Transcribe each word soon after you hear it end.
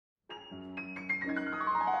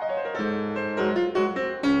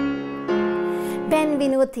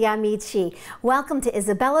Benvenuti amici. Welcome to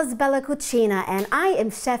Isabella's Bella Cucina, and I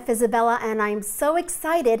am Chef Isabella, and I'm so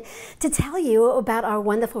excited to tell you about our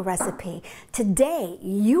wonderful recipe. Today,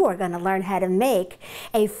 you are going to learn how to make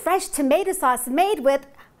a fresh tomato sauce made with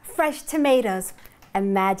fresh tomatoes.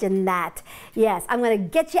 Imagine that. Yes, I'm going to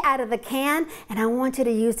get you out of the can, and I want you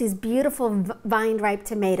to use these beautiful vine-ripe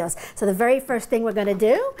tomatoes. So the very first thing we're going to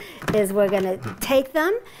do is we're going to take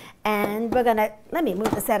them, and we're going to, let me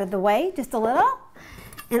move this out of the way just a little.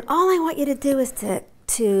 And all I want you to do is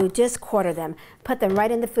to just quarter them. Put them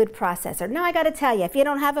right in the food processor. Now I got to tell you, if you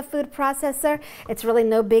don't have a food processor, it's really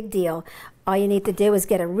no big deal. All you need to do is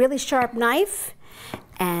get a really sharp knife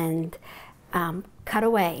and cut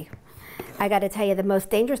away. I got to tell you, the most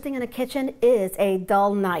dangerous thing in a kitchen is a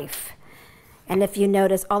dull knife. And if you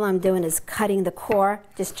notice, all I'm doing is cutting the core,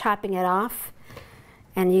 just chopping it off.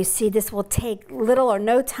 And you see this will take little or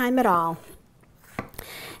no time at all.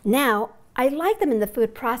 Now, I like them in the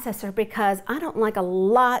food processor because I don't like a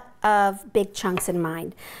lot of big chunks in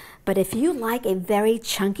mine. But if you like a very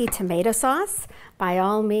chunky tomato sauce, by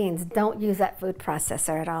all means, don't use that food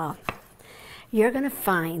processor at all. You're going to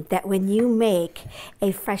find that when you make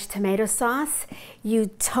a fresh tomato sauce, you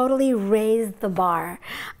totally raise the bar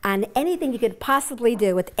on anything you could possibly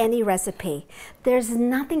do with any recipe. There's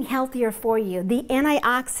nothing healthier for you. The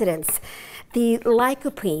antioxidants, the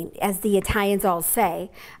lycopene, as the Italians all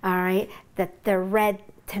say, all right, the red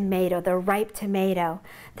tomato, the ripe tomato,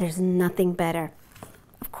 there's nothing better.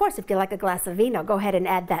 Of course, if you like a glass of vino, go ahead and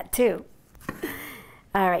add that too.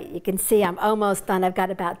 All right, you can see I'm almost done. I've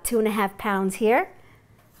got about 2.5 pounds here.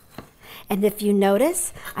 And if you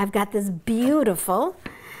notice, I've got this beautiful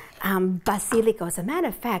basilico. As a matter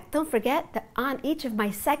of fact, don't forget that on each of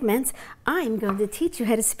my segments, I'm going to teach you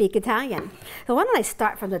how to speak Italian. So why don't I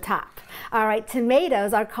start from the top? All right,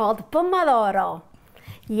 tomatoes are called pomodoro.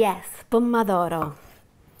 Yes, pomodoro.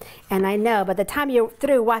 And I know by the time you're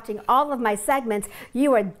through watching all of my segments,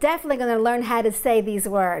 you are definitely going to learn how to say these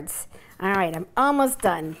words. All right, I'm almost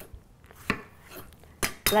done.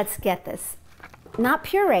 Let's get this. Not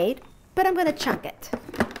pureed, but I'm going to chunk it.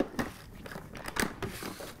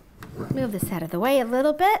 Move this out of the way a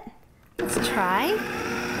little bit. Let's try.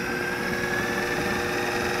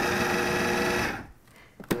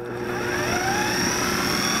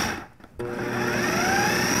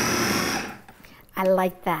 I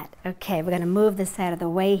like that. Okay, we're going to move this out of the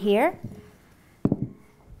way here.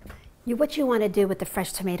 What you want to do with the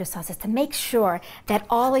fresh tomato sauce is to make sure that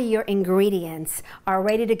all of your ingredients are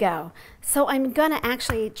ready to go. So I'm going to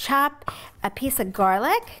actually chop a piece of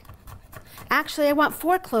garlic. Actually, I want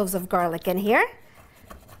 4 cloves of garlic in here.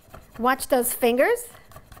 Watch those fingers.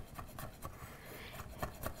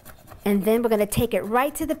 And then we're going to take it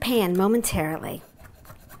right to the pan momentarily.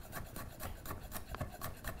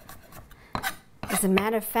 As a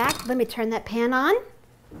matter of fact, let me turn that pan on.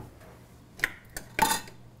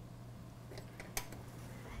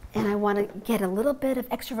 And I want to get a little bit of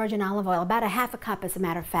extra virgin olive oil, about 1/2 cup as a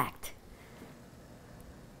matter of fact.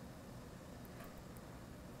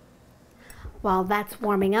 While that's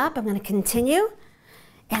warming up, I'm going to continue.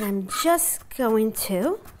 And I'm just going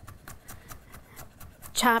to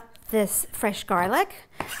chop this fresh garlic,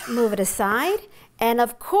 move it aside, and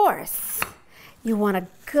of course, you want a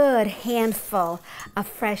good handful of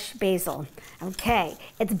fresh basil. Okay,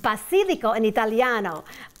 it's basilico in Italiano.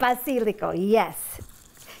 Basilico, yes.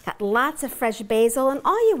 Got lots of fresh basil, and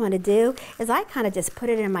all you want to do is I kind of just put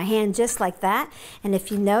it in my hand just like that. And if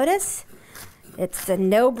you notice, it's a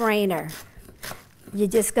no-brainer. You're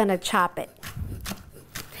just going to chop it.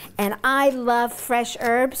 And I love fresh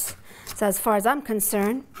herbs, so as far as I'm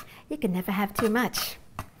concerned, you can never have too much.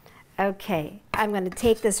 Okay, I'm going to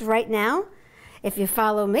take this right now. If you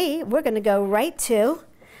follow me, we're going to go right to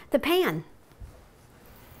the pan.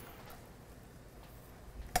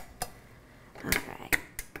 All right.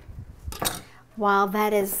 While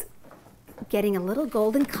that is getting a little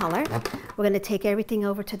golden color, we're going to take everything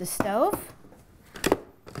over to the stove.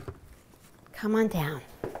 Come on down.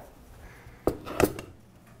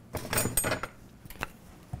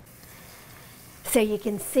 So you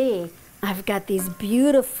can see I've got these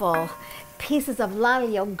beautiful pieces of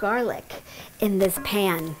l'aglio garlic in this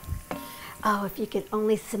pan. Oh, if you could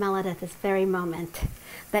only smell it at this very moment.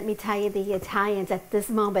 Let me tell you, the Italians at this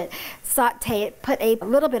moment saute it, put a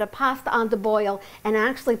little bit of pasta on the boil, and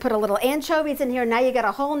actually put a little anchovies in here. Now you got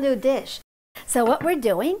a whole new dish. So what we're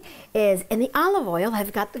doing is, in the olive oil,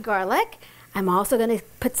 I've got the garlic. I'm also going to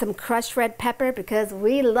put some crushed red pepper because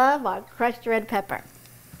we love our crushed red pepper.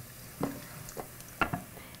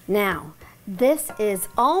 Now, this is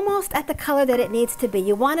almost at the color that it needs to be.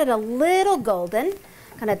 You want it a little golden,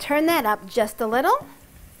 Gonna turn that up just a little,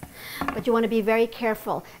 but you want to be very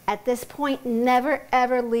careful. At this point, never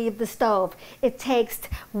ever leave the stove. It takes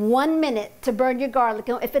 1 minute to burn your garlic.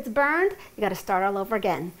 If it's burned, you got to start all over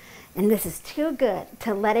again. And this is too good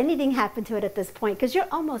to let anything happen to it at this point, because you're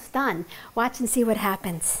almost done. Watch and see what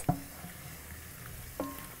happens.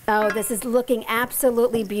 Oh, this is looking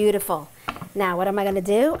absolutely beautiful. Now, what am I going to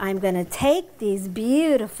do? I'm going to take these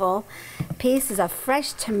beautiful pieces of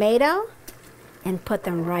fresh tomato and put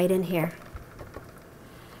them right in here.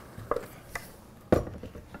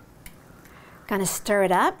 Gonna stir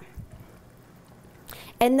it up.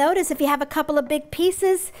 And notice if you have a couple of big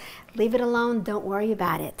pieces, leave it alone, don't worry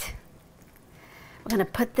about it. We're gonna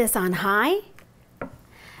put this on high.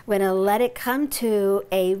 We're gonna let it come to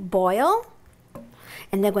a boil,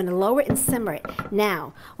 and then we're gonna lower it and simmer it.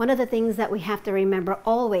 Now, one of the things that we have to remember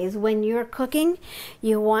always when you're cooking,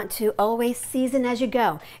 you want to always season as you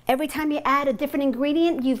go. Every time you add a different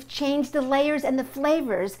ingredient, you've changed the layers and the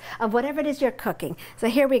flavors of whatever it is you're cooking. So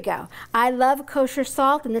here we go. I love kosher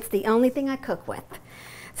salt, and it's the only thing I cook with.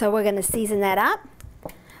 So we're gonna season that up.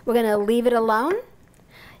 We're gonna leave it alone.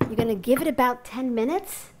 You're gonna give it about 10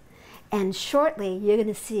 minutes. And shortly, you're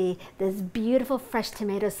going to see this beautiful fresh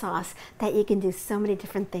tomato sauce that you can do so many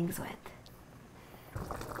different things with.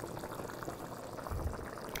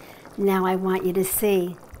 Now I want you to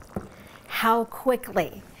see how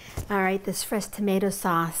quickly, all right, this fresh tomato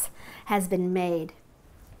sauce has been made.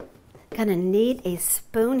 Gonna need a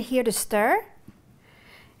spoon here to stir.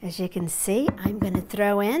 As you can see, I'm going to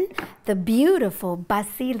throw in the beautiful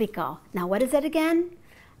basilico. Now what is it again?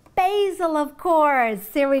 Basil, of course.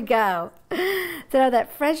 Here we go. Throw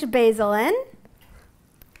that fresh basil in.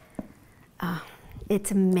 Oh,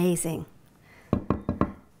 it's amazing.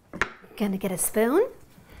 Gonna get a spoon.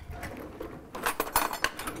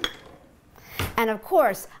 And of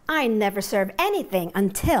course, I never serve anything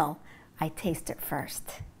until I taste it first.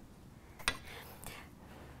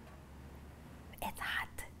 It's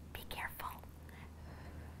hot. Be careful.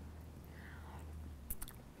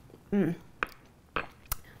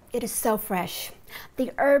 It is so fresh.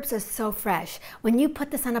 The herbs are so fresh. When you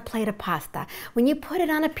put this on a plate of pasta, when you put it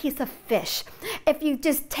on a piece of fish, if you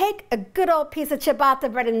just take a good old piece of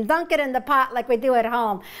ciabatta bread and dunk it in the pot like we do at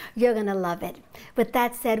home, you're gonna love it. With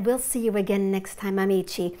that said, we'll see you again next time,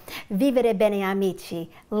 amici. Vivere bene, amici.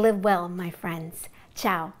 Live well, my friends.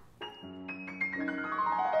 Ciao.